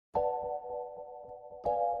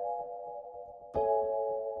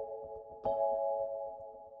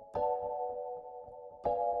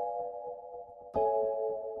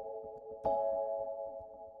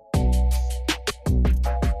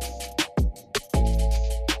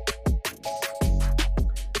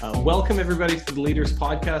Welcome everybody to the Leaders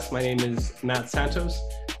Podcast. My name is Matt Santos.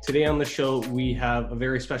 Today on the show, we have a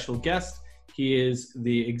very special guest. He is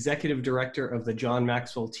the Executive Director of the John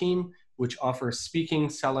Maxwell team, which offers speaking,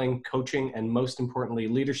 selling, coaching, and most importantly,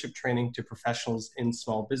 leadership training to professionals in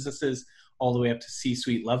small businesses, all the way up to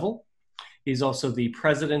C-suite level. He's also the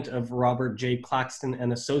president of Robert J. Claxton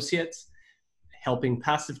and Associates, helping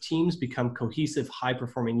passive teams become cohesive,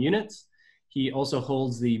 high-performing units. He also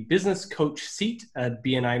holds the business coach seat at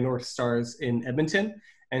BNI North Stars in Edmonton,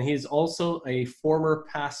 and he's also a former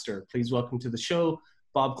pastor. Please welcome to the show,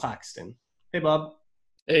 Bob Claxton. Hey, Bob.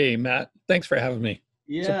 Hey, Matt. Thanks for having me.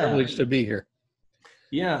 Yeah. It's a privilege to be here.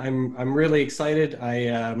 Yeah, I'm really excited.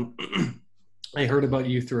 I heard about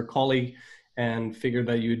you through a colleague and figured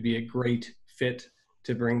that you would be a great fit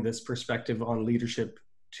to bring this perspective on leadership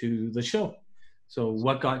to the show. So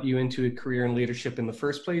what got you into a career in leadership in the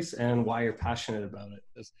first place and why you're passionate about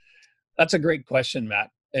it? That's a great question, Matt.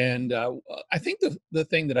 And I think the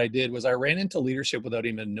thing that I did was I ran into leadership without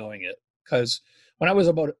even knowing it. Because when I was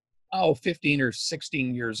about 15 or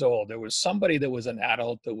 16 years old, there was somebody that was an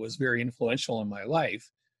adult that was very influential in my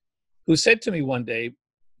life who said to me one day,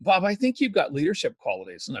 Bob, I think you've got leadership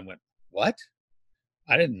qualities. And I went, what?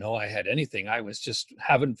 I didn't know I had anything. I was just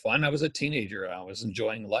having fun. I was a teenager. I was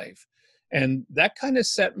enjoying life. And that kind of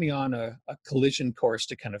set me on a collision course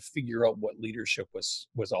to kind of figure out what leadership was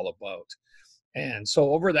all about. And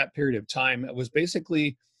so over that period of time, it was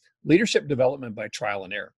basically leadership development by trial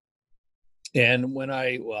and error. And when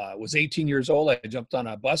I was 18 years old, I jumped on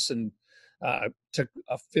a bus and took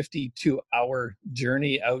a 52-hour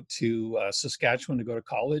journey out to Saskatchewan to go to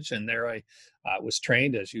college. And there I was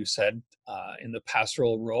trained, as you said, in the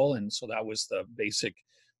pastoral role. And so that was the basic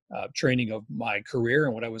training of my career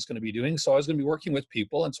and what I was going to be doing. So I was going to be working with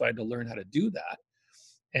people. And so I had to learn how to do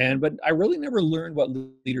that. But I really never learned what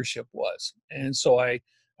leadership was. And so I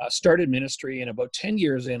started ministry, and about 10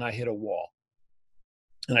 years in, I hit a wall.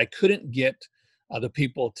 And I couldn't get the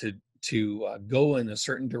people to go in a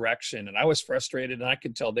certain direction. And I was frustrated, and I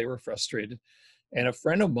could tell they were frustrated. And a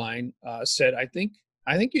friend of mine said, I think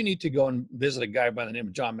you need to go and visit a guy by the name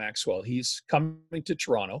of John Maxwell. He's coming to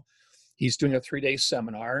Toronto. He's doing a 3-day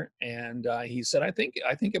seminar, and he said, I think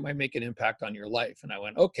it might make an impact on your life. And I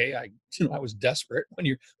went, okay. I was desperate.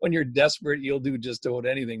 When you're desperate, you'll do just about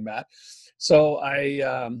anything, Matt. So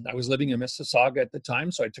I was living in Mississauga at the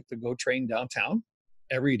time, so I took the GO train downtown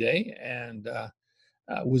every day, and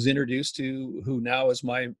was introduced to who now is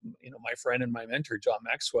my friend and my mentor, John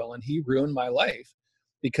Maxwell, and he ruined my life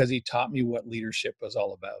because he taught me what leadership was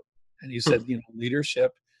all about. And he said,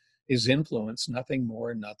 leadership is influence, nothing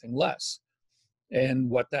more, nothing less. And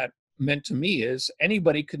what that meant to me is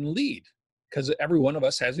anybody can lead, because every one of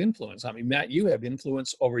us has influence. I mean, Matt, you have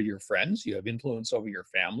influence over your friends, you have influence over your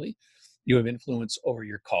family, you have influence over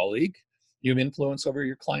your colleague, you have influence over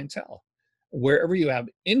your clientele. Wherever you have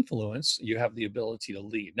influence, you have the ability to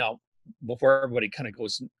lead. Now, before everybody kind of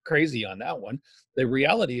goes crazy on that one, the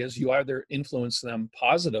reality is you either influence them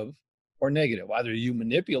positive or negative. Either you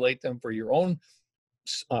manipulate them for your own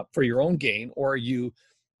gain, or you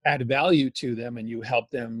add value to them and you help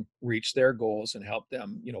them reach their goals and help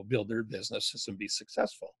them, build their businesses and be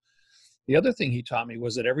successful. The other thing he taught me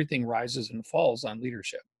was that everything rises and falls on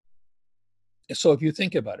leadership. So if you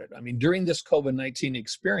think about it, I mean, during this COVID-19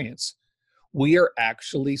 experience, we are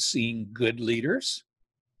actually seeing good leaders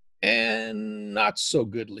and not so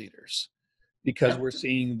good leaders, because we're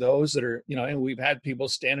seeing those that are, and we've had people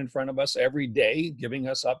stand in front of us every day, giving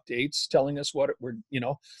us updates, telling us what we're,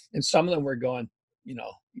 and some of them were going,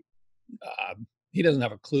 he doesn't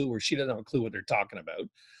have a clue, or she doesn't have a clue what they're talking about.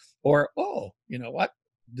 Or, oh, you know what?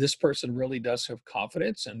 This person really does have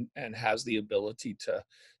confidence and has the ability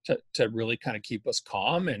to really kind of keep us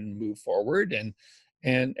calm and move forward. And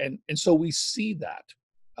so we see that.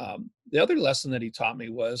 The other lesson that he taught me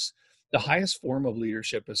was the highest form of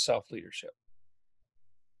leadership is self-leadership.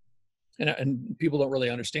 And people don't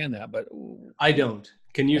really understand that, but I don't.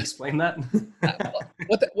 Can you explain that?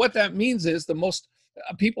 What that means is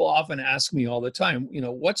people often ask me all the time,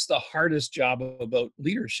 what's the hardest job about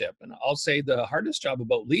leadership? And I'll say the hardest job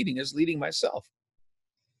about leading is leading myself,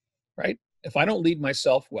 right? If I don't lead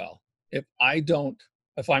myself well, if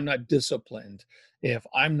I'm not disciplined, if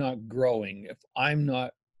I'm not growing, if I'm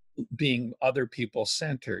not being other people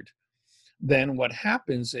centered, then what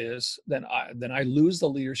happens is then I lose the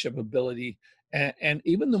leadership ability and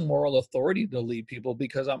even the moral authority to lead people,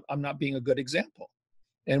 because I'm not being a good example.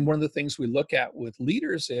 And one of the things we look at with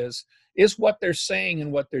leaders is what they're saying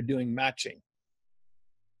and what they're doing matching?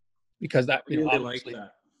 Because that, really like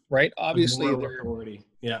that. Right? Obviously, authority.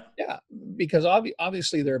 Yeah. Yeah. because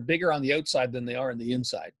obviously they're bigger on the outside than they are on the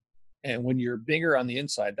inside. And when you're bigger on the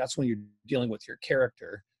inside, that's when you're dealing with your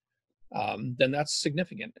character. Then that's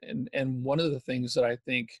significant. And one of the things that I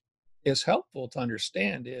think is helpful to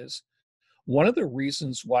understand is one of the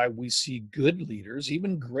reasons why we see good leaders,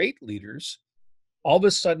 even great leaders, all of a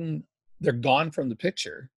sudden they're gone from the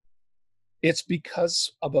picture. It's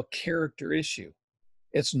because of a character issue.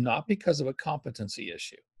 It's not because of a competency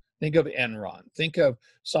issue. Think of Enron. Think of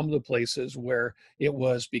some of the places where it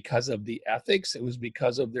was because of the ethics, it was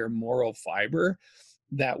because of their moral fiber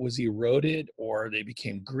that was eroded, or they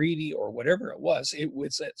became greedy, or whatever it was.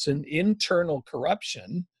 It's an internal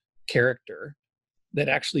corruption character that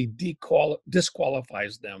actually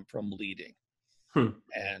disqualifies them from leading.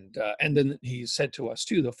 And then he said to us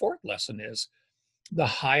too, the fourth lesson is the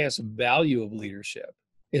highest value of leadership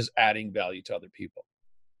is adding value to other people.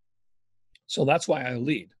 So that's why I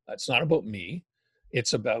lead. It's not about me.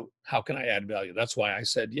 It's about how can I add value. That's why I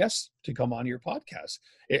said yes to come on your podcast.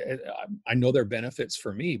 I know there are benefits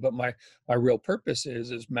for me, but my real purpose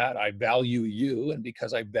is Matt, I value you. And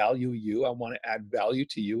because I value you, I want to add value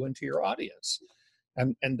to you and to your audience.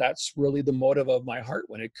 And that's really the motive of my heart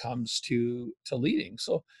when it comes to leading.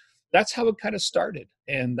 So that's how it kind of started.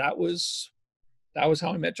 And that was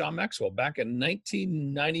how I met John Maxwell back in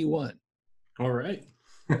 1991. All right.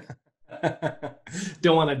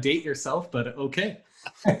 Don't want to date yourself, but okay.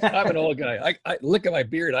 I'm an old guy. I look at my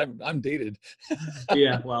beard. I'm dated.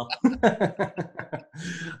 Yeah, well,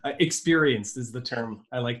 experienced is the term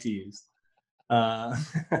I like to use. But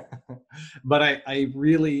I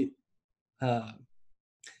really,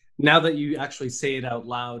 now that you actually say it out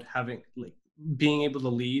loud, being able to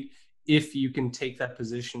lead, if you can take that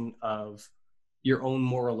position of your own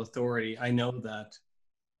moral authority, I know that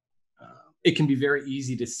it can be very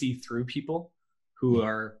easy to see through people who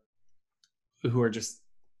are just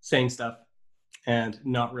saying stuff and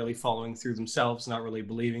not really following through themselves, not really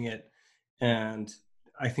believing it. And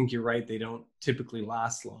I think you're right. They don't typically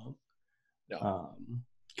last long. No.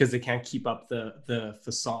 Because they can't keep up the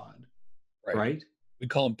facade. Right? We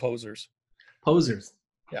call them posers. Posers.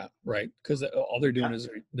 Yeah, right. Because all they're doing is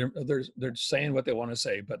they're saying what they want to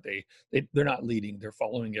say, but they're not leading. They're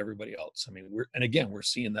following everybody else. I mean, we're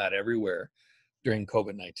seeing that everywhere during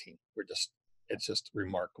COVID-19. It's just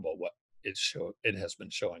remarkable what it has been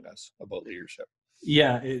showing us about leadership.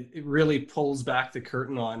 Yeah, it really pulls back the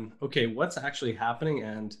curtain on, okay, what's actually happening.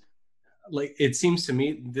 And like, it seems to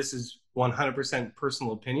me, this is 100%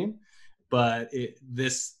 personal opinion, but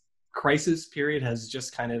this crisis period has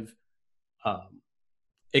just kind of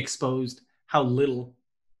exposed how little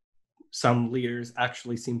some leaders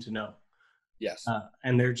actually seem to know. Yes.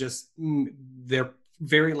 And they're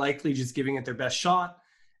very likely just giving it their best shot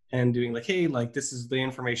and doing like, hey, like, this is the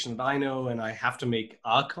information that I know and I have to make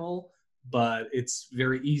a call. But it's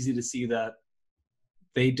very easy to see that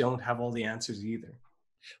they don't have all the answers either.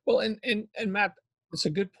 Well, and Matt, it's a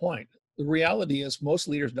good point. The reality is most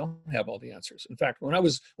leaders don't have all the answers. In fact, when I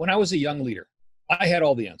was a young leader, I had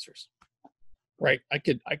all the answers. Right? I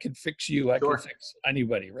could fix you. I could fix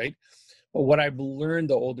anybody. Right? But what I've learned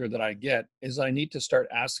the older that I get is I need to start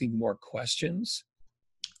asking more questions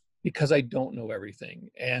because I don't know everything.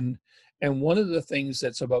 And one of the things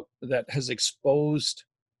that has exposed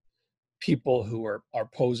people who are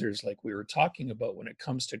posers, like we were talking about when it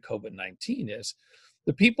comes to COVID-19, is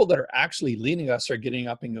the people that are actually leading us are getting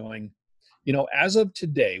up and going, as of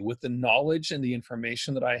today, with the knowledge and the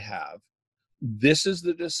information that I have, this is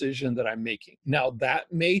the decision that I'm making. Now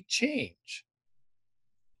that may change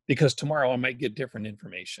because tomorrow I might get different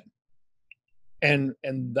information. And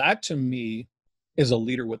that to me is a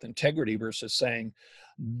leader with integrity versus saying,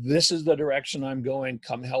 this is the direction I'm going,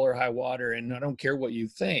 come hell or high water, and I don't care what you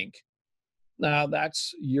think. Now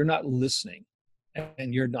you're not listening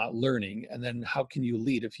and you're not learning. And then how can you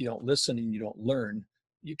lead if you don't listen and you don't learn?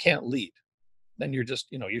 You can't lead. Then you're just,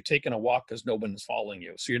 you're taking a walk because no one's following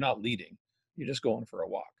you. So you're not leading. You're just going for a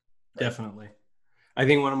walk. Right? Definitely. I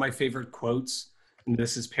think one of my favorite quotes, and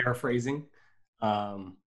this is paraphrasing,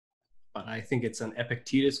 but I think it's an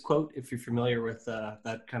Epictetus quote, if you're familiar with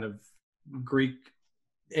that kind of Greek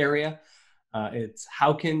area. It's,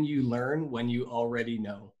 how can you learn when you already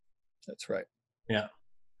know? That's right. Yeah.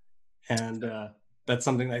 And that's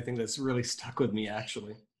something I think that's really stuck with me,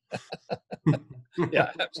 actually.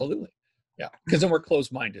 Yeah, absolutely. Yeah. Because then we're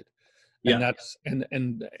closed-minded. And that's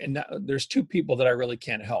there's two people that I really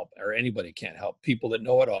can't help, or anybody can't help: people that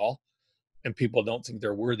know it all and people don't think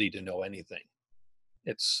they're worthy to know anything.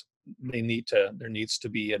 There needs to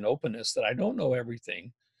be an openness that I don't know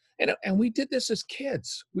everything. And we did this as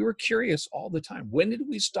kids. We were curious all the time. When did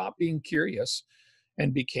we stop being curious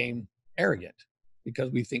and became arrogant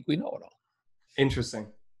because we think we know it all. Interesting.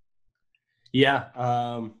 Yeah.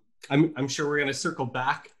 I'm sure we're going to circle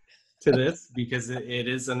back to this because it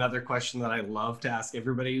is another question that I love to ask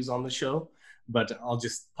everybody who's on the show, but I'll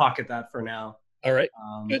just pocket that for now. All right.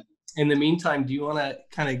 Good. In the meantime, do you want to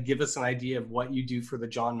kind of give us an idea of what you do for the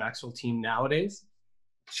John Maxwell team nowadays?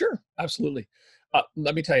 Sure, absolutely.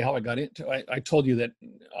 Let me tell you how I got into it. I told you that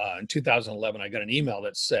in 2011, I got an email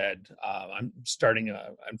that said, I'm starting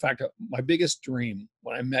in fact, my biggest dream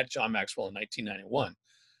when I met John Maxwell in 1991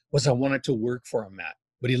 was I wanted to work for him, Matt,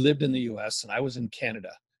 but he lived in the US and I was in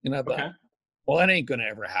Canada. And I thought, well, that ain't going to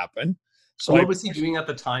ever happen. So what was he doing at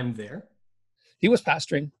the time there? He was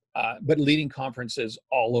pastoring, but leading conferences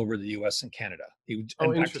all over the US and Canada.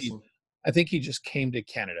 Interesting. I think he just came to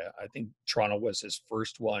Canada. I think Toronto was his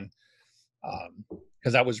first one.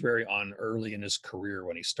 Because that was very on early in his career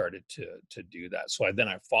when he started to do that. So I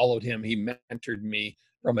followed him. He mentored me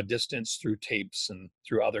from a distance through tapes and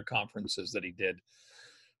through other conferences that he did.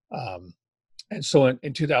 And so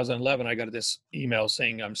in 2011, I got this email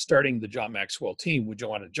saying, I'm starting the John Maxwell team. Would you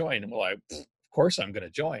want to join? And of course I'm going to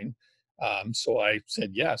join. So I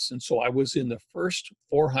said yes. And so I was in the first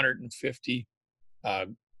 450. I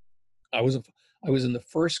was in the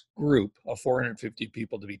first group of 450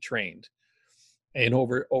 people to be trained. And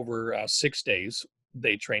over 6 days,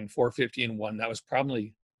 they trained 450 in one. That was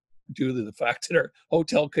probably due to the fact that our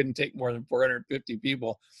hotel couldn't take more than 450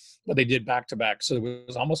 people, but they did back to back. So there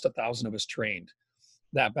was almost 1,000 of us trained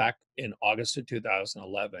that back in August of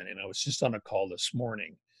 2011. And I was just on a call this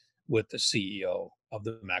morning with the CEO of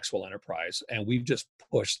the Maxwell Enterprise, and we've just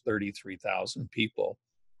pushed 33,000 people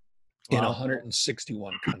in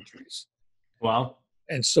 161 countries. Wow.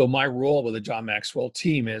 And so my role with the John Maxwell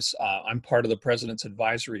team is I'm part of the President's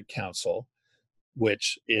Advisory Council,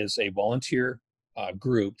 which is a volunteer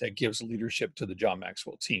group that gives leadership to the John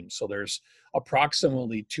Maxwell team. So there's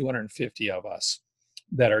approximately 250 of us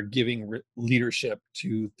that are giving leadership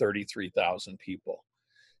to 33,000 people.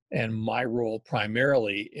 And my role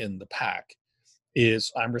primarily in the PAC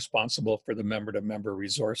is I'm responsible for the member-to-member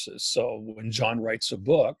resources. So when John writes a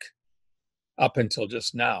book, up until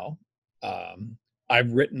just now,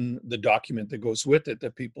 I've written the document that goes with it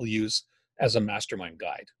that people use as a mastermind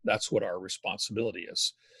guide. That's what our responsibility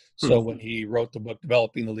is. So when he wrote the book,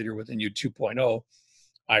 Developing the Leader Within You 2.0,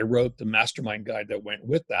 I wrote the mastermind guide that went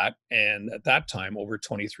with that. And at that time, over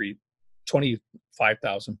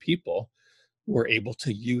 25,000 people were able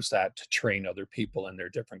to use that to train other people in their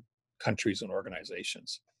different countries and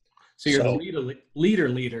organizations. So you're the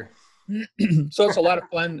leader. So it's a lot of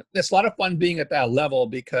fun. It's a lot of fun being at that level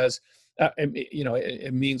because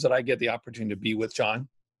it means that I get the opportunity to be with John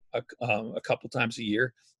a couple times a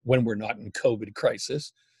year when we're not in COVID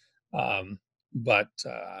crisis. It's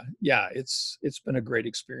been a great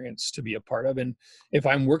experience to be a part of. And if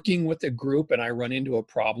I'm working with a group and I run into a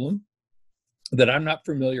problem that I'm not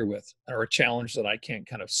familiar with or a challenge that I can't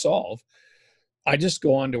kind of solve, I just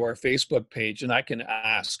go onto our Facebook page and I can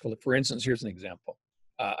ask. For instance, here's an example.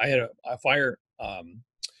 I had a fire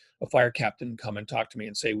captain come and talk to me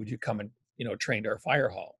and say, "Would you come and train our fire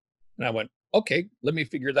hall?" And I went, "Okay, let me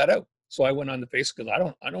figure that out." So I went on the Facebook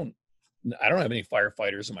because I don't have any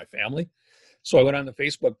firefighters in my family. So I went on the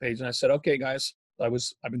Facebook page and I said, "Okay, guys,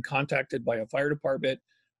 I've been contacted by a fire department.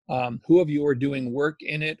 Who of you are doing work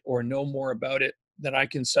in it or know more about it that I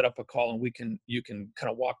can set up a call and you can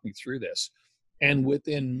kind of walk me through this?" And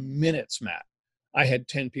within minutes, Matt, I had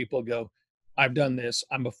 10 people go, "I've done this.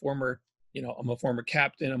 I'm a former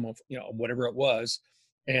captain. Whatever it was."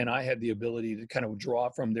 And I had the ability to kind of draw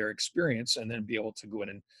from their experience and then be able to go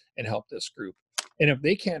in and help this group. And if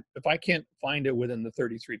I can't find it within the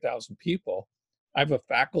 33,000 people, I have a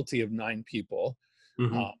faculty of 9 people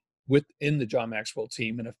within the John Maxwell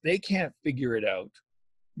team. And if they can't figure it out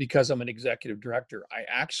because I'm an executive director, I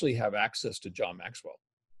actually have access to John Maxwell.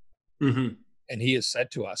 And he has said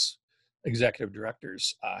to us, executive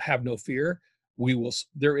directors, have no fear.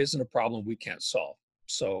 There isn't a problem we can't solve.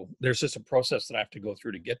 So there's just a process that I have to go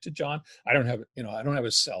through to get to John. I don't have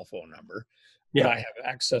a cell phone number, but I have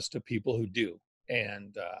access to people who do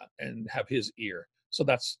and have his ear. So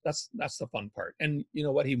that's the fun part. And you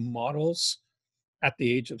know what? He models at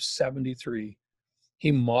the age of 73,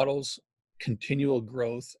 he models continual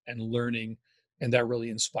growth and learning. And that really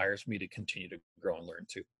inspires me to continue to grow and learn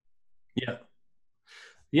too.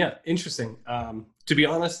 Yeah, interesting. To be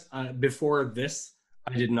honest, before this,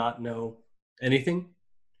 I did not know anything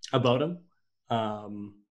about him.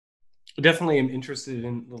 Definitely am interested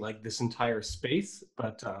in like this entire space,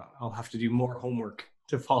 but I'll have to do more homework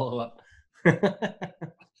to follow up.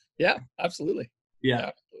 Yeah, absolutely.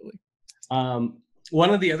 Yeah. Absolutely.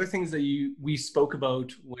 One of the other things that we spoke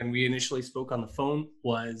about when we initially spoke on the phone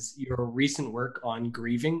was your recent work on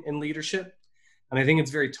grieving in leadership. And I think it's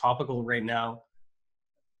very topical right now,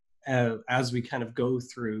 as we kind of go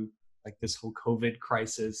through like this whole COVID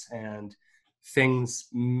crisis and things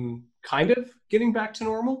kind of getting back to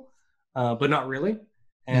normal, but not really.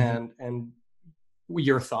 Mhm. And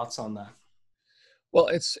your thoughts on that? Well,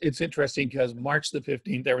 it's interesting because March the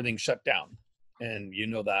 15th, everything shut down. And you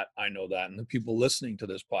know that, I know that, and the people listening to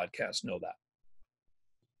this podcast know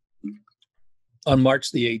that. On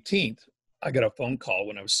March the 18th, I got a phone call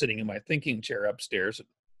when I was sitting in my thinking chair upstairs at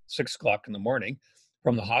 6 o'clock in the morning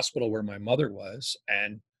from the hospital where my mother was,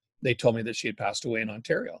 and they told me that she had passed away in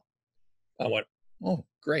Ontario. I went, oh,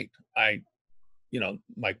 great.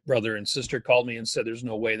 My brother and sister called me and said, there's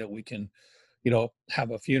no way that we can, have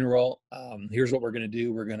a funeral. Here's what we're going to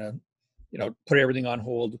do. We're going to, put everything on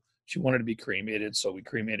hold. She wanted to be cremated, so we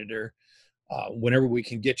cremated her. Whenever we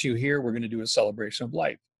can get you here, we're going to do a celebration of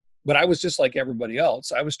life. But I was just like everybody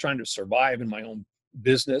else. I was trying to survive in my own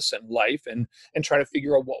business and life, and try to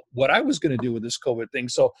figure out what I was going to do with this COVID thing.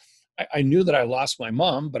 So I knew that I lost my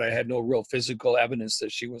mom, but I had no real physical evidence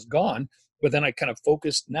that she was gone. But then I kind of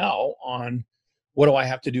focused now on what do I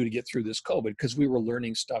have to do to get through this COVID? Because we were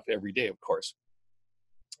learning stuff every day, of course.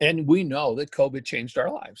 And we know that COVID changed our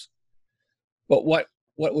lives. But what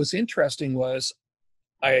was interesting was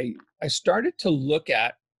I started to look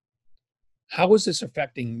at how is this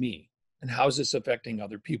affecting me and how is this affecting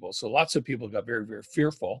other people. So lots of people got very, very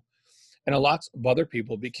fearful, and a lot of other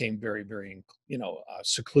people became very, very,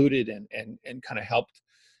 secluded and kind of helped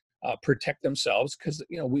protect themselves because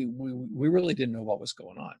we really didn't know what was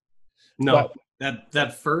going on. But No,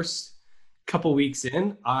 that first couple weeks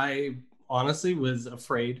in, I honestly was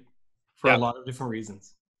afraid for a yeah, lot of different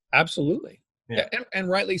reasons. absolutely. Yeah. And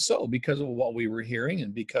rightly so, because of what we were hearing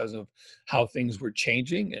and because of how things were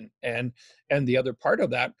changing. And the other part of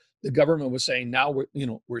that, the government was saying, now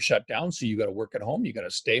we're shut down. So you got to work at home. You got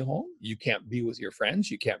to stay home. You can't be with your friends.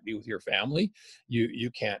 You can't be with your family. You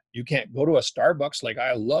can't go to a Starbucks like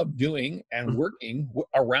I love doing and working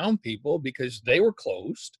around people because they were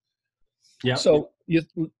closed. Yeah. So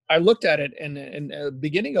I looked at it, and in the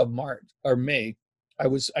beginning of March or May, I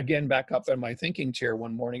was again back up in my thinking chair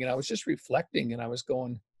one morning, and I was just reflecting, and I was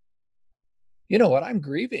going, you know what? I'm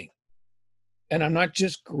grieving, and I'm not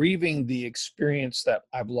just grieving the experience that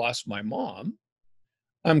I've lost my mom.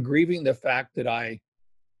 I'm grieving the fact that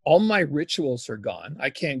all my rituals are gone. I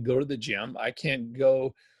can't go to the gym. I can't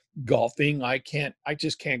go golfing. I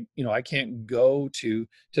just can't, I can't go to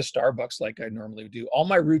Starbucks like I normally do. All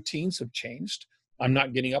my routines have changed. I'm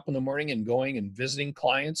not getting up in the morning and going and visiting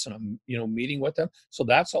clients, and I'm, meeting with them. So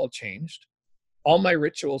that's all changed. All my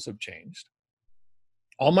rituals have changed.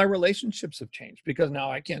 All my relationships have changed because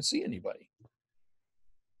now I can't see anybody.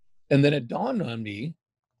 And then it dawned on me,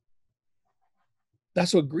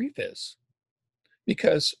 that's what grief is.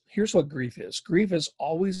 Because here's what grief is. Grief is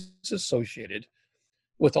always associated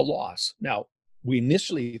with a loss. Now, we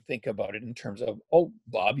initially think about it in terms of, oh,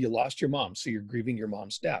 Bob, you lost your mom, so you're grieving your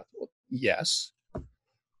mom's death. Well, yes,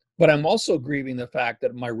 but I'm also grieving the fact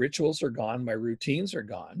that my rituals are gone, my routines are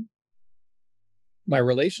gone, my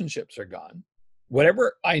relationships are gone.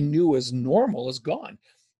 Whatever I knew as normal is gone.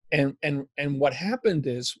 And what happened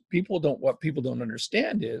is what people don't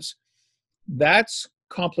understand is that's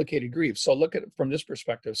complicated grief. So look at it from this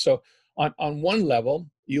perspective. So on one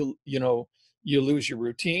level, you lose your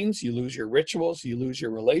routines, you lose your rituals, you lose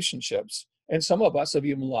your relationships, and some of us have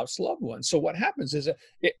even lost loved ones. So what happens is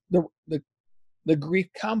that the grief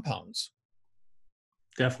compounds.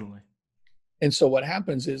 Definitely. And so what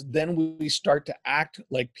happens is then we start to act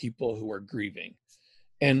like people who are grieving.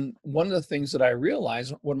 And one of the things that I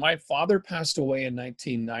realized when my father passed away in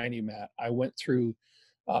 1990, Matt, I went through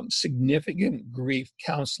significant grief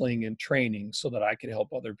counseling and training so that I could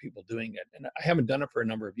help other people doing it. And I haven't done it for a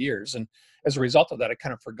number of years. And as a result of that, I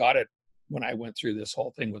kind of forgot it when I went through this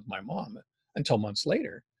whole thing with my mom until months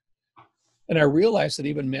later. And I realized that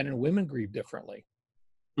even men and women grieve differently.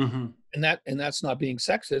 Mm-hmm. And that's not being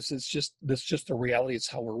sexist. That's just the reality. It's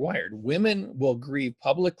how we're wired. Women will grieve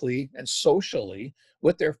publicly and socially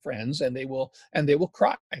with their friends, and they will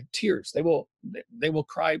cry tears. They will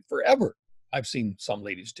cry forever. I've seen some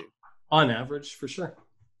ladies do. On average, for sure.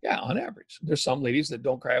 Yeah, on average. There's some ladies that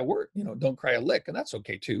don't cry a word, don't cry a lick, and that's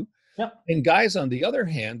okay too. Yeah. And guys, on the other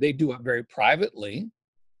hand, they do it very privately,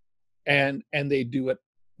 and they do it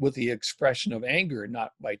with the expression of anger,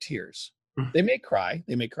 not by tears. They may cry.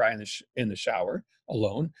 They may cry in the shower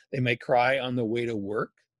alone. They may cry on the way to work.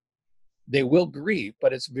 They will grieve,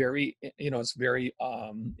 but it's very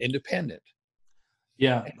independent.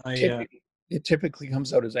 Yeah. Typically, it typically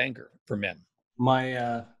comes out as anger for men.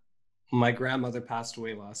 My grandmother passed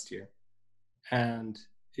away last year, and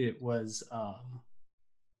it was uh,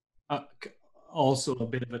 also a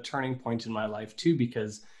bit of a turning point in my life too,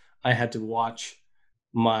 because I had to watch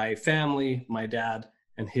my family, my dad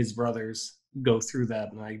and his brothers go through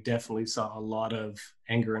that, and I definitely saw a lot of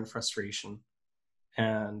anger and frustration.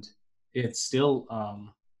 And it's still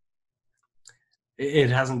it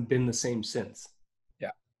hasn't been the same since.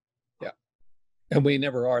 Yeah. Yeah. And we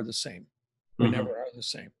never are the same. We Mm-hmm. never are the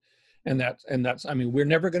same. And that's, I mean, we're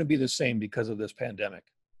never going to be the same because of this pandemic.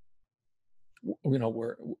 You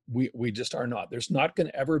know, we just are not. There's not going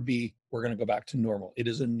to ever be, we're going to go back to normal. It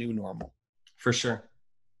is a new normal. For sure.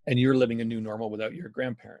 And you're living a new normal without your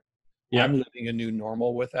grandparent. Yeah. I'm living a new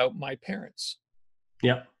normal without my parents.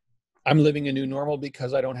 Yeah. I'm living a new normal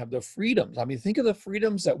because I don't have the freedoms. I mean, think of the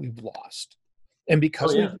freedoms that we've lost. And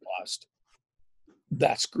because we've lost,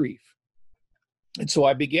 that's grief. And so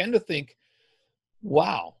I began to think,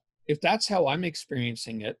 wow, if that's how I'm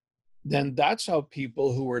experiencing it, then that's how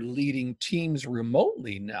people who are leading teams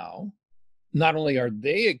remotely now, not only are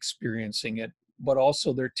they experiencing it, but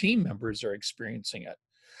also their team members are experiencing it.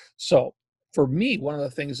 So for me, one of the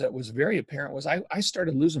things that was very apparent was I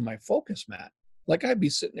started losing my focus, Matt. Like I'd be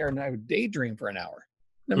sitting there and I would daydream for an hour.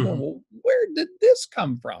 And I'm going, well, where did this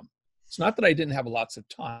come from? It's not that I didn't have lots of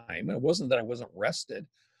time. It wasn't that I wasn't rested.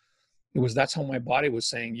 It was, that's how my body was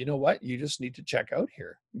saying, you know what, you just need to check out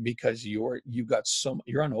here because you're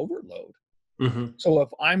on overload. Mm-hmm. So if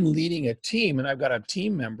I'm leading a team and I've got a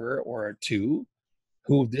team member or two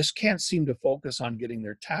who this can't seem to focus on getting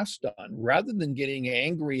their tasks done, rather than getting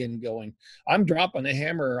angry and going, I'm dropping the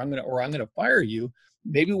hammer, or I'm going to fire you,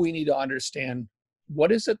 maybe we need to understand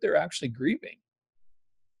what is it they're actually grieving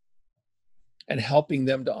and helping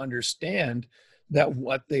them to understand that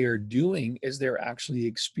what they are doing is they're actually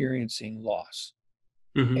experiencing loss.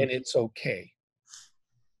 Mm-hmm. And it's okay.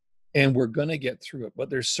 And we're going to get through it, but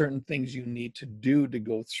there's certain things you need to do to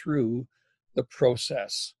go through the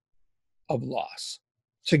process of loss,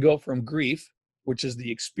 to go from grief, which is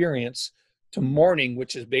the experience, to mourning,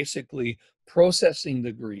 which is basically processing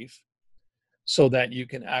the grief so that you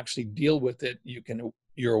can actually deal with it.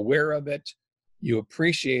 You're aware of it, you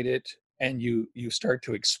appreciate it, and you start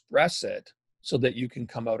to express it so that you can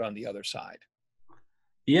come out on the other side.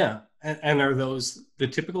 Yeah. And are those the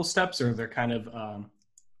typical steps, or are there kind of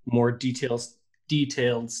more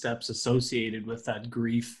detailed steps associated with that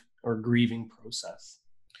grief or grieving process?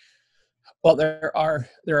 Well, there are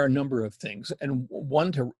a number of things. And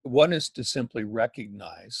one is to simply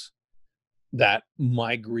recognize that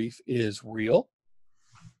my grief is real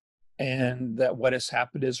and that what has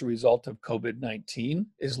happened as a result of COVID-19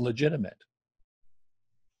 is legitimate.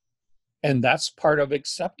 And that's part of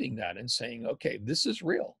accepting that and saying, okay, this is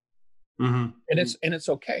real. Mm-hmm. And it's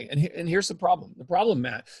okay. And here's the problem. The problem,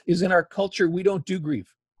 Matt, is in our culture, we don't do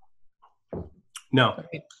grief. No,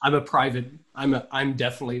 I'm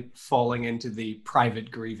definitely falling into the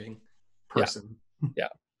private grieving person. Yeah.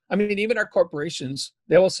 I mean, even our corporations,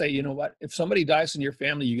 they will say, you know what, if somebody dies in your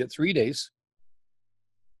family, you get 3 days.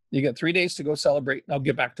 You get 3 days to go celebrate. Now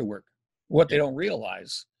get back to work. What they don't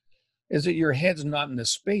realize is that your head's not in the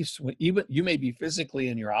space. Even you may be physically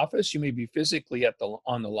in your office, you may be physically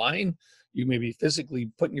on the line, you may be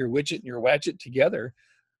physically putting your widget and your wadget together,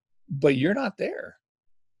 but you're not there.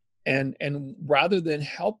 And rather than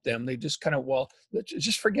help them, they just kind of, well, let's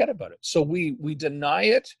just forget about it. So we deny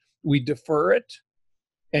it, we defer it,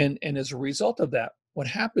 and as a result of that, what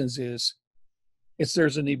happens is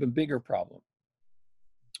there's an even bigger problem.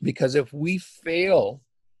 Because if we fail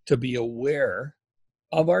to be aware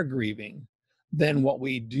of our grieving, then what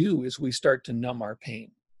we do is we start to numb our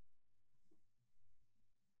pain.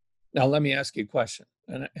 Now, let me ask you a question,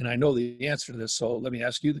 and I know the answer to this, so let me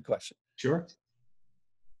ask you the question. Sure.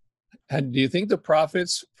 And do you think the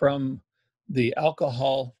profits from the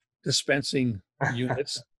alcohol dispensing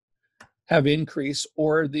units have increased,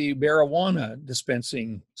 or the marijuana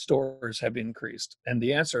dispensing stores have increased? And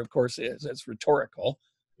the answer, of course, is, it's rhetorical.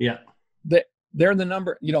 Yeah. They're the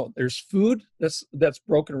number, there's food that's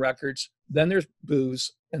broken records, then there's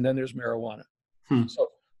booze, and then there's marijuana. So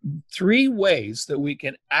 3 ways that we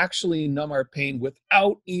can actually numb our pain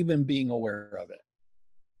without even being aware of it.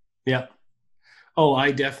 Yeah. Oh,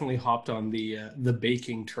 I definitely hopped on the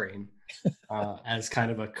baking train as kind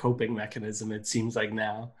of a coping mechanism, it seems like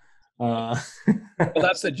now. Well,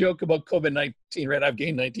 that's the joke about COVID-19, right? I've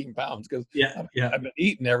gained 19 pounds because I've been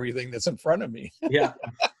eating everything that's in front of me. Yeah.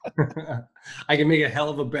 I can make a hell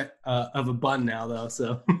of a bun now, though.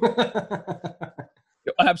 So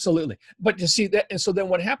Absolutely. But you see that, and so then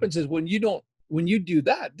what happens is when you don't when you do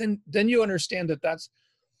that, then you understand that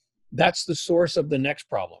that's the source of the next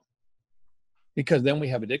problem, because then we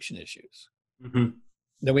have addiction issues. Mm-hmm.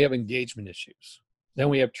 Then we have engagement issues. Then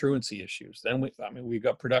we have truancy issues. Then we've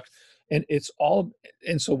got production, and it's all.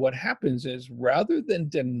 And so what happens is, rather than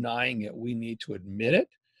denying it, we need to admit it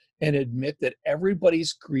and admit that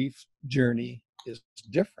everybody's grief journey is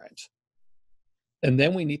different. And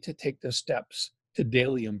then we need to take the steps to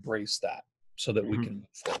daily embrace that so that we can move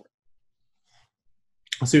forward.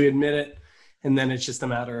 So you admit it, and then it's just a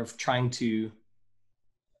matter of trying to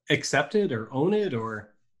accept it or own it,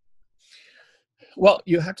 or? Well,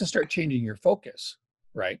 you have to start changing your focus,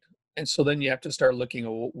 right? And so then you have to start looking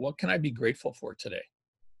at, well, what can I be grateful for today?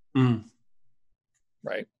 Mm.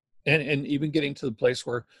 Right. And even getting to the place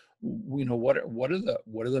where, what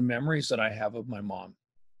are the memories that I have of my mom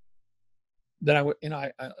that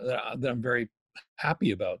that I'm very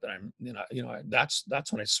happy about, that I'm,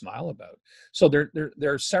 that's what I smile about. So there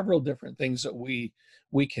are several different things that we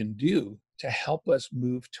can do to help us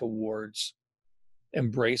move towards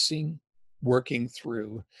embracing, working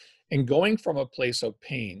through, and going from a place of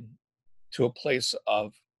pain to a place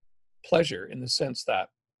of pleasure, in the sense that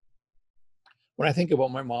when I think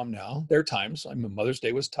about my mom now, there are times, Mother's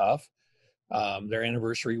Day was tough. Their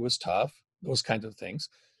anniversary was tough, those kinds of things.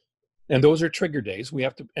 And those are trigger days. We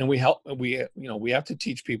have to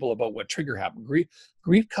teach people about what trigger happen.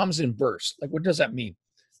 Grief comes in bursts. Like, what does that mean?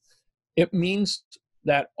 It means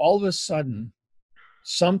that all of a sudden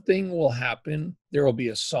something will happen. There will be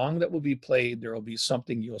a song that will be played. There will be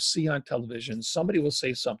something you'll see on television. Somebody will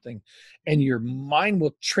say something, and your mind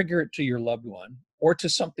will trigger it to your loved one or to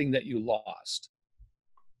something that you lost.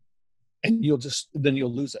 And you'll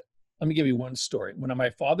lose it. Let me give you one story. When my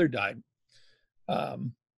father died,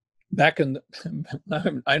 back in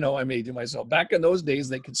I know I'm aging myself. Back in those days,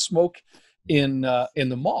 they could smoke in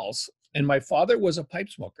the malls, and my father was a pipe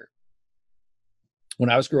smoker. When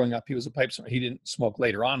I was growing up, he was a pipe smoker. He didn't smoke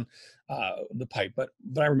later on the pipe, but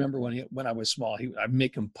I remember when I was small, I'd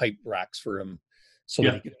make him pipe racks for him so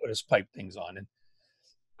that he could put his pipe things on.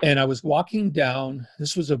 And I was walking down.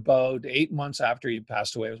 This was about 8 months after he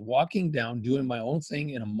passed away. I was walking down, doing my own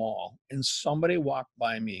thing in a mall, and somebody walked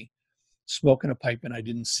by me smoking a pipe, and I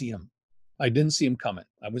didn't see him. I didn't see him coming.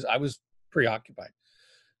 I was preoccupied.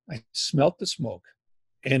 I smelt the smoke,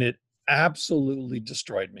 and it absolutely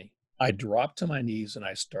destroyed me. I dropped to my knees and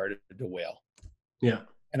I started to wail. Yeah.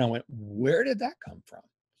 And I went, where did that come from?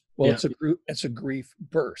 Well, it's a grief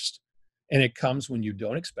burst, and it comes when you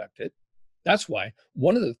don't expect it. That's why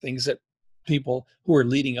one of the things that people who are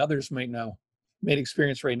leading others may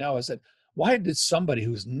experience right now is that, why did somebody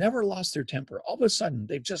who's never lost their temper, all of a sudden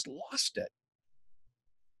they've just lost it?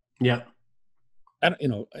 Yeah. And,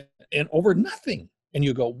 and over nothing. And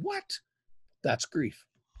you go, what? That's grief.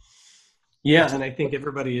 Yeah. And I think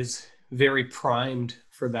everybody is very primed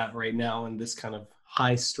for that right now in this kind of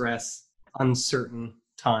high stress, uncertain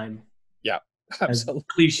time. Yeah, absolutely. As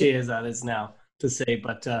cliche as that is now to say,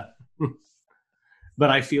 but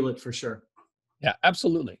I feel it for sure. Yeah,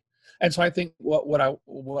 absolutely. And so I think what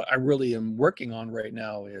I really am working on right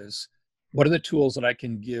now is, what are the tools that I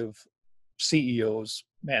can give CEOs,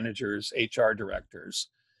 managers, HR directors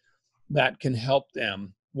that can help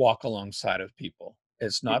them walk alongside of people.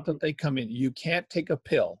 It's not that they come in. You can't take a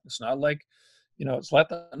pill. It's not like, it's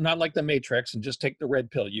not like the Matrix and just take the red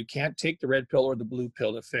pill. You can't take the red pill or the blue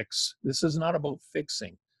pill to fix. This is not about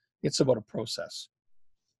fixing. It's about a process,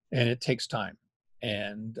 and it takes time.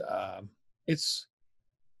 And it's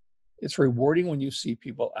rewarding when you see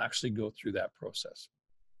people actually go through that process.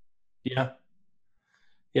 Yeah.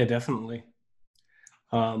 Yeah, definitely.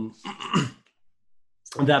 That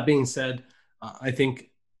being said, I think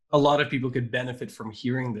a lot of people could benefit from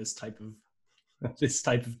hearing this type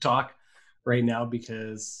of talk right now,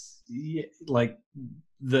 because like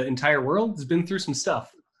the entire world has been through some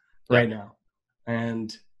stuff right now,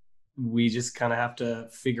 and we just kind of have to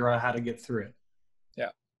figure out how to get through it.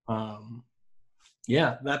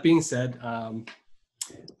 Yeah. That being said,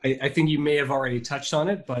 I think you may have already touched on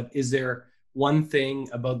it, but is there one thing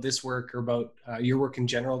about this work or about your work in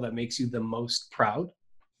general that makes you the most proud?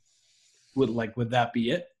 Would that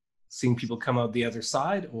be it? Seeing people come out the other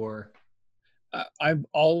side? Or I've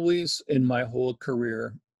always, in my whole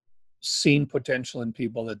career, seen potential in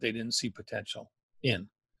people that they didn't see potential in.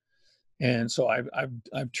 And so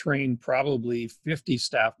I've trained probably 50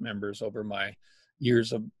 staff members over my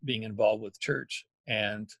years of being involved with church.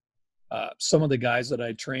 And some of the guys that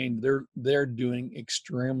I trained, they're doing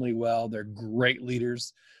extremely well. They're great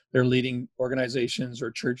leaders. They're leading organizations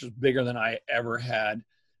or churches bigger than I ever had.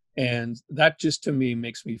 And that just, to me,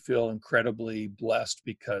 makes me feel incredibly blessed,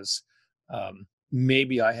 because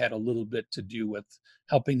maybe I had a little bit to do with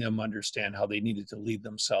helping them understand how they needed to lead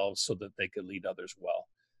themselves so that they could lead others well.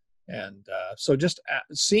 And so just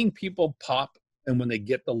seeing people pop, and when they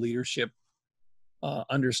get the leadership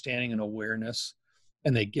understanding and awareness,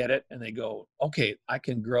 and they get it and they go, okay, I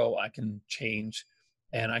can grow, I can change,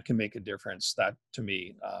 and I can make a difference. That to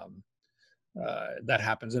me, that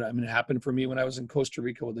happens. And I mean, it happened for me when I was in Costa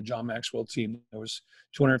Rica with the John Maxwell team. There was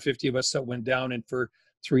 250 of us that went down, and for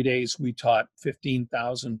 3 days we taught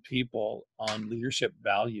 15,000 people on leadership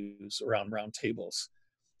values around round tables.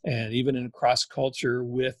 And even in cross culture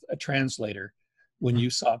with a translator, when you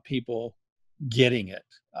saw people getting it,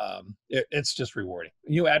 it's just rewarding.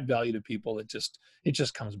 You add value to people, it just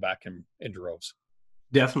comes back in droves.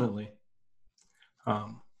 Definitely.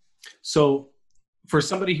 So for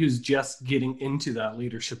somebody who's just getting into that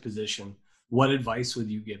leadership position, what advice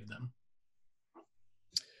would you give them?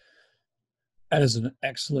 That is an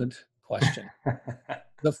excellent question.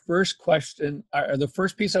 The first question, or the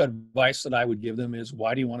first piece of advice that I would give them is,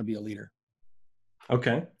 why do you want to be a leader?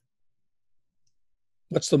 Okay.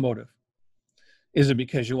 What's the motive? Is it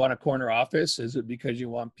because you want a corner office? Is it because you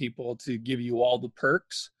want people to give you all the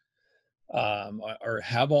perks, or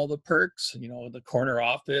have all the perks? You know, the corner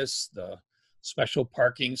office, the special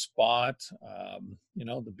parking spot,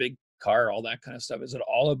 the big car, all that kind of stuff. Is it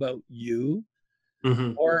all about you?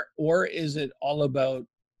 Mm-hmm. Or is it all about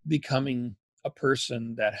becoming a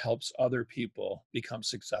person that helps other people become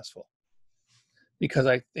successful? Because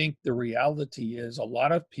I think the reality is, a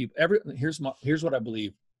lot of people, here's what I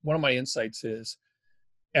believe. One of my insights is,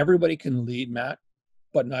 everybody can lead, Matt,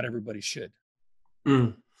 but not everybody should.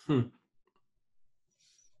 Mm-hmm.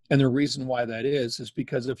 And the reason why that is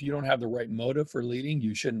because if you don't have the right motive for leading,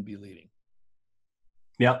 you shouldn't be leading.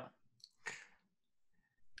 Yeah.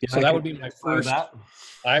 So that would be my first. That.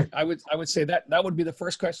 I would say that would be the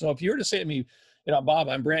first question. So if you were to say to me, Bob,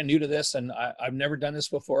 I'm brand new to this and I've never done this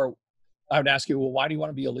before, I would ask you, well, why do you want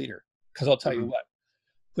to be a leader? Because I'll tell you what,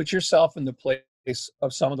 put yourself in the place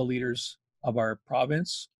of some of the leaders of our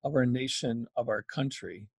province, of our nation, of our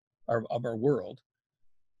country, of our world.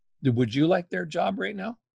 Would you like their job right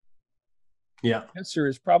now? Yeah. The answer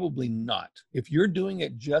is probably not. If you're doing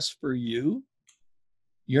it just for you,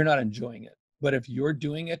 you're not enjoying it. But if you're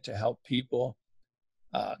doing it to help people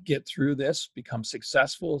get through this, become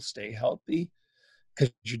successful, stay healthy,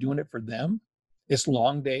 because you're doing it for them, it's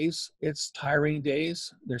long days, it's tiring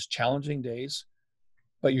days, there's challenging days,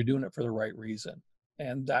 but you're doing it for the right reason.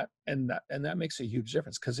 And that makes a huge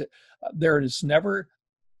difference, because there is never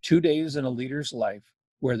 2 days in a leader's life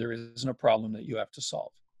where there isn't a problem that you have to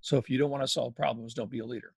solve. So if you don't want to solve problems, don't be a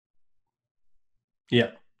leader.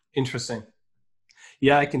 Yeah. Interesting.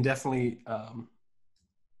 Yeah, I can definitely,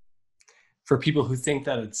 for people who think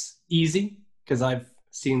that it's easy, because I've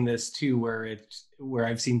seen this too, where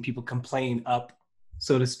I've seen people complain up,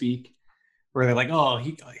 so to speak, where they're like, oh,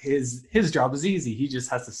 his job is easy. He just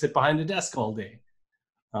has to sit behind a desk all day.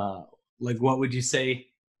 Like, what would you say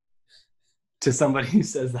to somebody who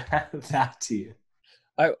says that to you?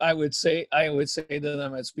 I would say to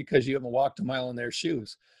them, it's because you haven't walked a mile in their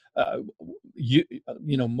shoes.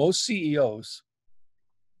 Most CEOs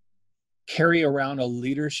carry around a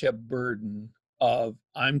leadership burden of,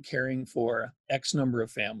 I'm caring for X number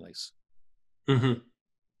of families. Mm-hmm.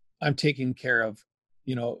 I'm taking care of,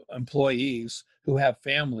 employees who have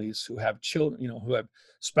families, who have children, who have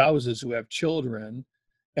spouses, who have children,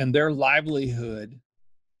 and their livelihood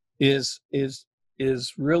is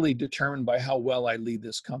really determined by how well I lead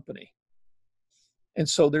this company. And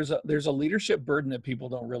so there's a leadership burden that people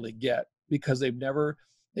don't really get, because they've never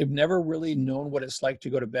really known what it's like to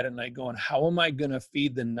go to bed at night going, how am I going to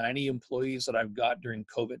feed the 90 employees that I've got during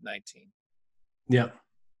COVID-19? Yeah.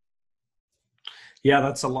 Yeah,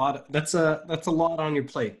 that's a lot. That's a lot on your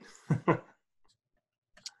plate.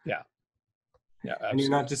 Yeah. Yeah. Absolutely. And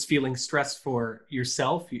you're not just feeling stress for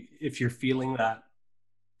yourself. If you're feeling that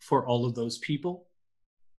for all of those people,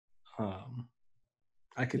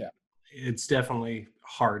 it's definitely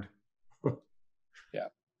hard. Yeah.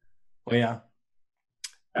 Well, yeah.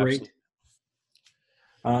 Great.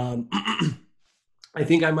 I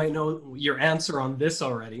think I might know your answer on this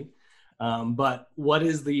already. But what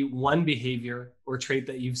is the one behavior or trait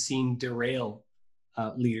that you've seen derail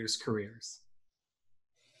leaders' careers?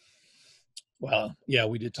 Well, yeah,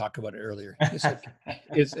 we did talk about it earlier.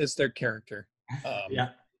 It's their character. Yeah.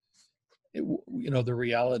 The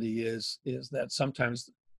reality is that sometimes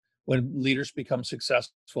when leaders become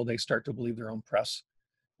successful, they start to believe their own press,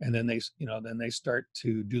 and then they start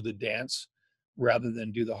to do the dance rather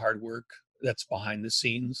than do the hard work that's behind the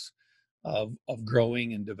scenes. of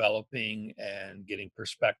growing and developing and getting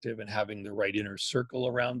perspective and having the right inner circle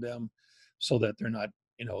around them, so that they're not,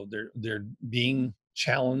 they're being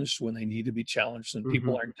challenged when they need to be challenged, and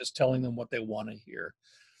people Hmm. aren't just telling them what they want to hear.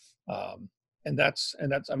 Um, and that's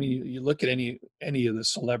I mean, you look at any of the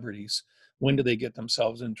celebrities, when do they get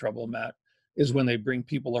themselves in trouble, Matt? Is when they bring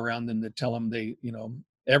people around them that tell them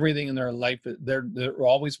everything in their life, they're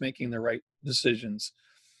always making the right decisions.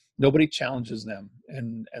 Nobody challenges them,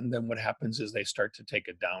 and then what happens is they start to take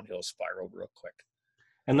a downhill spiral real quick.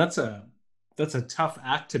 And that's a tough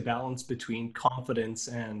act to balance between confidence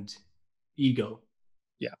and ego.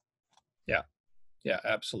 Yeah, yeah, yeah,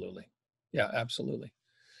 absolutely. Yeah, absolutely.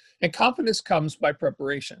 And confidence comes by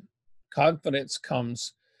preparation. Confidence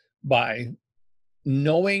comes by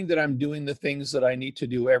knowing that I'm doing the things that I need to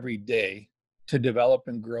do every day to develop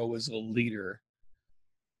and grow as a leader,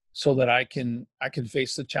 so that I can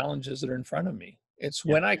face the challenges that are in front of me. It's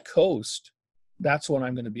Yeah. when I coast, that's when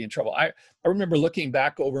I'm going to be in trouble. I remember looking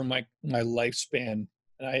back over my lifespan,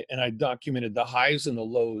 and I documented the highs and the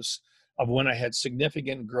lows of when I had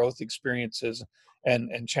significant growth experiences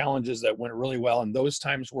and challenges that went really well, and those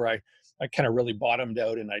times where I kind of really bottomed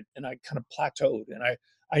out, and I kind of plateaued. And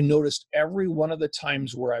I noticed every one of the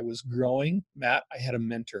times where I was growing, Matt, I had a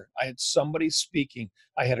mentor. I had somebody speaking.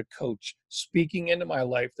 I had a coach speaking into my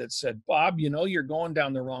life that said, Bob, you're going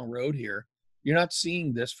down the wrong road here. You're not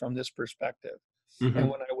seeing this from this perspective. And Hmm.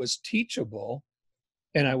 when I was teachable,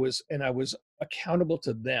 and I was accountable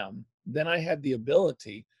to them, then I had the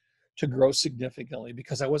ability to grow significantly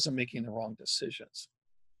because I wasn't making the wrong decisions.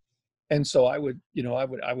 And so I would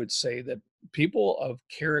say that people of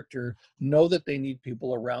character know that they need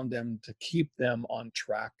people around them to keep them on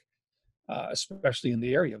track, especially in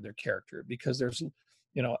the area of their character, because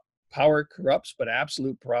you know, power corrupts, but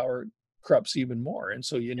absolute power corrupts even more. And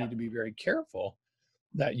so you Yeah. need to be very careful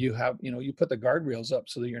that you put the guardrails up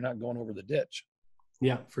so that you're not going over the ditch.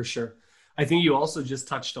 Yeah, for sure. I think you also just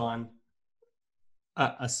touched on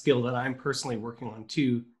a skill that I'm personally working on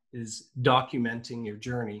too, is documenting your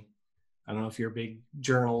journey. I don't know if you're a big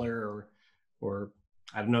journaler, or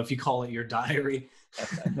I don't know if you call it your diary.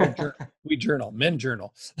 No journal. We journal. Men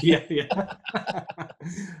journal. Yeah, yeah.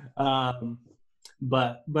 um,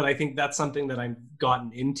 but I think that's something that I've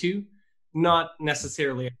gotten into, not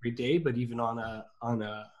necessarily every day, but even on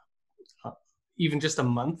a even just a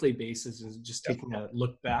monthly basis, and just Yeah. taking a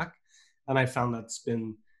look back, and I found that's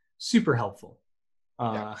been super helpful,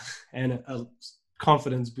 Yeah. uh, and a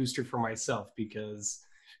confidence booster for myself, because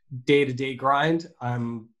day to day grind,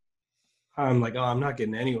 I'm like, oh, I'm not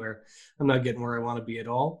getting anywhere. I'm not getting where I want to be at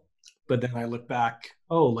all. But then I look back,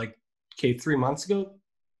 oh, like, okay, 3 months ago,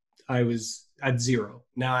 I was at zero.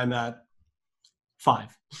 Now I'm at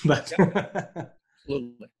five. But Yeah.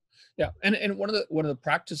 Absolutely. Yeah. And one of the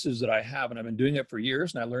practices that I have, and I've been doing it for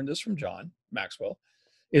years, and I learned this from John Maxwell,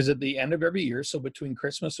 is at the end of every year. So between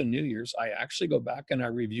Christmas and New Year's, I actually go back and I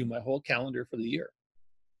review my whole calendar for the year.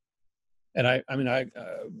 And I mean, I've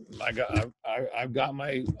got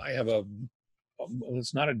I have a,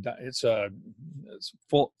 it's not a, it's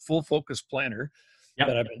full focus planner that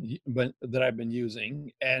yep. I've been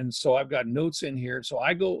using. And so I've got notes in here. So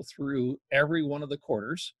I go through every one of the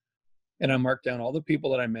quarters, and I mark down all the people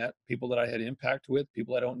that I met, people that I had impact with,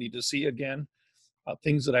 people I don't need to see again,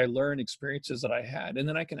 things that I learned, experiences that I had. And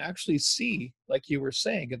then I can actually see, like you were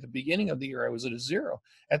saying, at the beginning of the year, I was at a 0.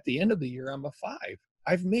 At the end of the year, I'm a 5.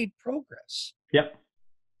 I've made progress, Yep.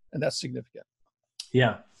 and that's significant.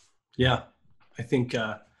 Yeah. Yeah. I think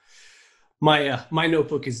my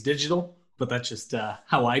notebook is digital, but that's just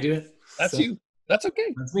how I do it. That's So you. That's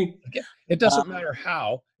okay. that's me. Again, it Uh, doesn't matter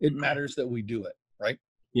how, it matters that we do it, right?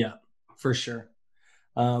 yeah, for sure.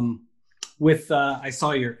 Um, with I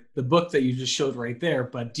saw the book that you just showed right there,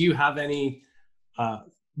 but do you have any uh,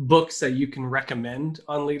 books that you can recommend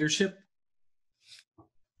on leadership?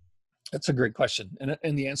 That's a great question.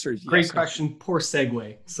 And the answer is Great yes. question. Poor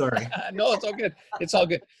segue. Sorry. No, it's all good. It's all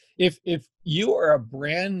good. If you are a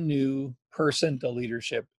brand new person to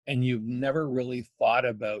leadership and you've never really thought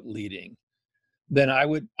about leading, then I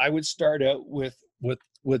would start out with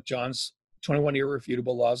John's 21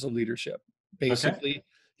 irrefutable laws of leadership. Okay. Basically,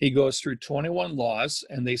 he goes through 21 laws,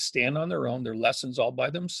 and they stand on their own. They're lessons all by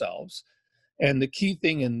themselves. And the key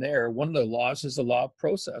thing in there, one of the laws is the law of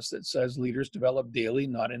process that says leaders develop daily,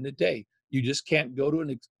 not in a day. You just can't go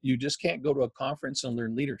to a conference and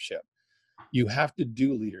learn leadership. You have to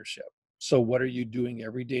do leadership. So what are you doing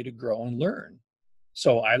every day to grow and learn?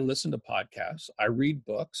 So I listen to podcasts, I read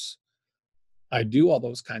books, I do all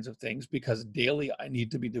those kinds of things because daily I need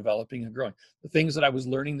to be developing and growing. The things that I was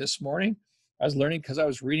learning this morning I was learning because I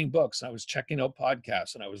was reading books, and I was checking out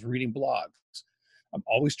podcasts, and I was reading blogs. I'm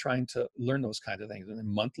always trying to learn those kinds of things. And then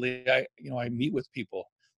monthly, I meet with people.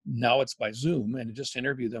 Now it's by Zoom, and just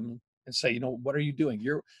interview them and say, what are you doing?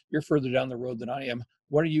 You're further down the road than I am.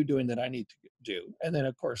 What are you doing that I need to do? And then,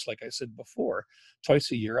 of course, like I said before,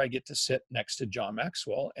 twice a year, I get to sit next to John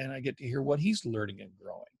Maxwell, and I get to hear what he's learning and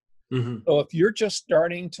growing. Mm-hmm. So if you're just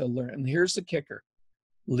starting to learn, and here's the kicker,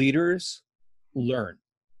 leaders learn.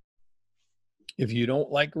 If you don't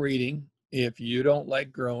like reading, if you don't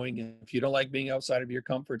like growing, if you don't like being outside of your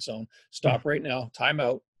comfort zone, stop right now, time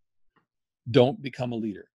out, don't become a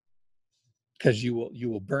leader. Because you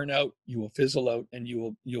will burn out, you will fizzle out, and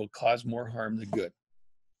you will cause more harm than good.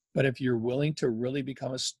 But if you're willing to really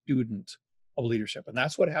become a student of leadership, and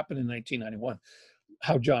that's what happened in 1991,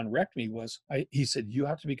 how John wrecked me was, he said, you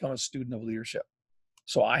have to become a student of leadership.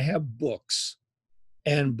 So I have books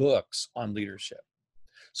and books on leadership.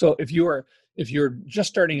 So if you're just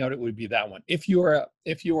starting out, it would be that one. If you're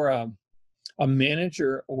a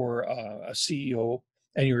manager or a CEO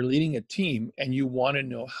and you're leading a team and you want to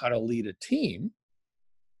know how to lead a team,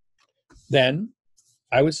 then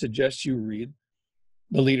I would suggest you read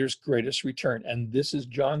The Leader's Greatest Return. And this is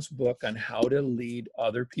John's book on how to lead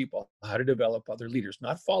other people, how to develop other leaders,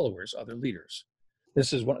 not followers, other leaders.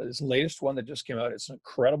 This is this latest one that just came out. It's an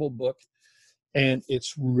incredible book, and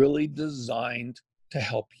it's really designed to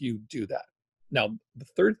help you do that. Now, the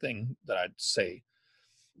third thing that I'd say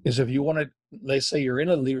is, if you want to, let's say you're in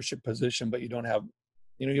a leadership position, but you don't have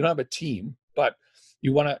a team, but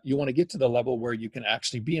you want to get to the level where you can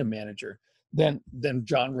actually be a manager, then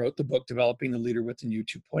John wrote the book, Developing the Leader Within You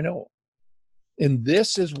 2.0. And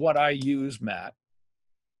this is what I use, Matt,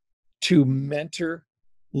 to mentor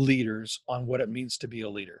leaders on what it means to be a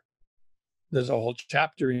leader. There's a whole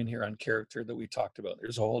chapter in here on character that we talked about.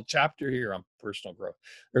 There's a whole chapter here on personal growth.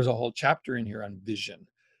 There's a whole chapter in here on vision.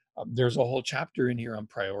 There's a whole chapter in here on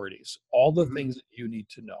priorities, all the things that you need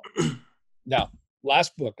to know. Now,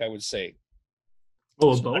 last book I would say.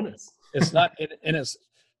 Oh, a bonus. It's not, and it's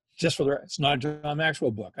just for it's not a John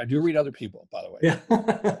Maxwell book. I do read other people, by the way.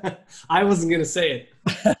 Yeah. I wasn't going to say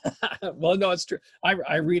it. Well, no, it's true.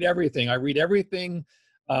 I read everything. I read everything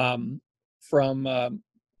from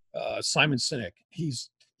Simon Sinek. He's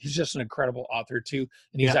just an incredible author too,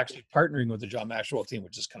 and he's actually partnering with the John Maxwell team,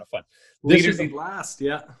 which is kind of fun. Leaders Eat Last,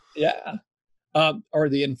 yeah. Or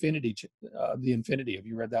the Infinity. Have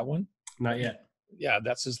you read that one? Not yet. Yeah,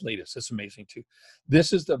 that's his latest. It's amazing too.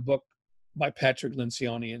 This is the book by Patrick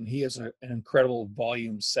Lencioni, and he has an incredible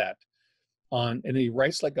volume set on, and he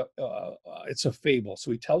writes like it's a fable.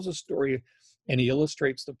 So he tells a story, and he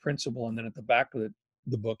illustrates the principle, and then at the back of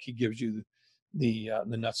the book, he gives you the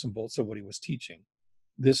nuts and bolts of what he was teaching.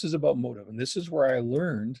 This is about motive, and this is where I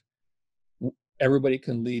learned everybody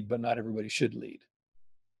can lead, but not everybody should lead.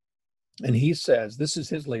 And he says, this is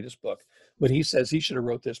his latest book, but he says he should have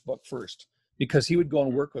wrote this book first, because he would go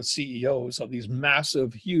and work with CEOs of these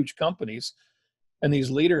massive, huge companies, and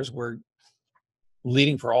these leaders were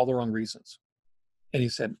leading for all the wrong reasons. And he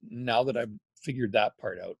said, now that I've figured that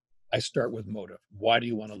part out, I start with motive. Why do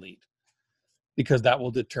you want to lead? Because that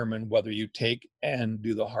will determine whether you take and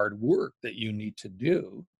do the hard work that you need to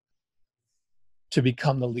do to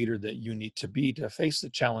become the leader that you need to be to face the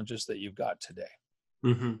challenges that you've got today.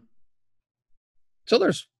 Mm-hmm. So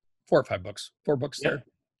there's 4 or 5 books, 4 books there.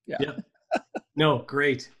 Yeah. No,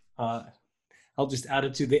 great. I'll just add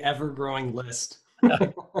it to the ever-growing list.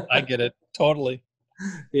 I get it. Totally.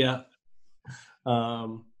 Yeah.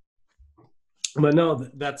 But no,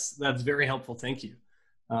 that's very helpful. Thank you.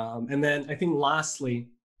 And then I think lastly,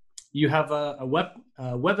 you have a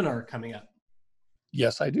webinar coming up.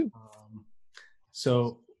 Yes, I do.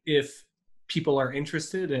 So if people are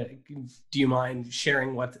interested, do you mind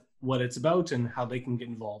sharing what it's about and how they can get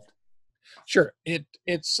involved? Sure.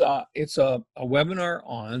 It's a webinar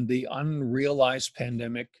on the unrealized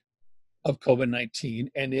pandemic of COVID-19,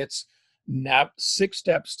 and it's 6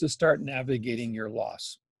 steps to start navigating your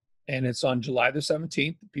loss. And it's on July the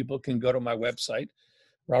 17th. People can go to my website,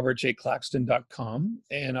 robertjclaxton.com,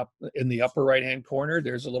 and up in the upper right-hand corner,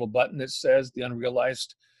 there's a little button that says the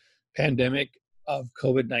unrealized pandemic of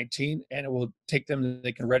COVID-19, and it will take them,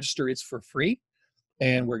 they can register. It's for free.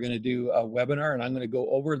 And we're going to do a webinar, and I'm going to go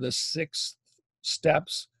over the 6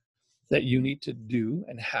 steps that you need to do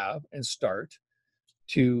and have and start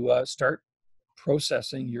to start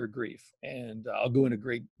processing your grief. And I'll go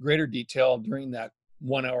into greater detail during that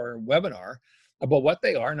 1-hour webinar about what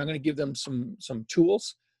they are, and I'm going to give them some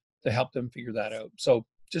tools to help them figure that out. So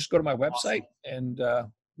just go to my website. Awesome. And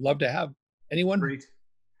love to have anyone. Great.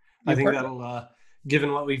 I think that'll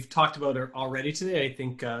given what we've talked about already today, I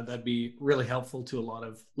think that'd be really helpful to a lot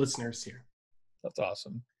of listeners here. That's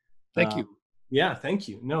awesome. Thank you. Yeah, thank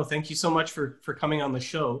you. No, thank you so much for coming on the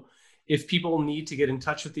show. If people need to get in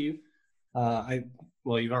touch with you,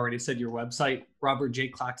 you've already said your website,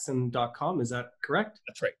 robertjclaxton.com. Is that correct?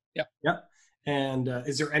 That's right. Yeah. Yeah. And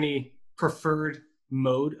is there any preferred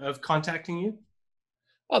mode of contacting you?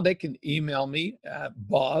 Well, they can email me at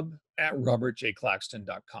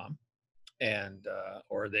bob@robertjclaxton.com, and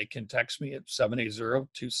or they can text me at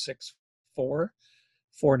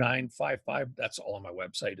 780-264-4955. That's all on my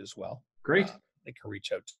website as well. Great. They can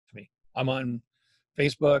reach out to me. I'm on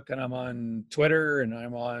Facebook, and I'm on Twitter, and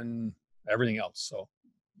I'm on everything else. So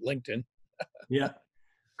LinkedIn. Yeah.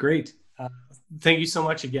 Great. Thank you so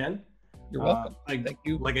much again. You're welcome. Thank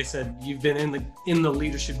you. Like I said, you've been in the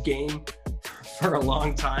leadership game for a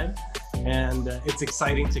long time, and it's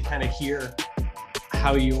exciting to kind of hear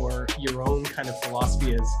how your own kind of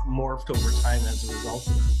philosophy has morphed over time as a result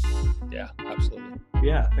of that. Yeah, absolutely.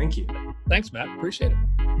 Yeah, thank you. Thanks, Matt. Appreciate it.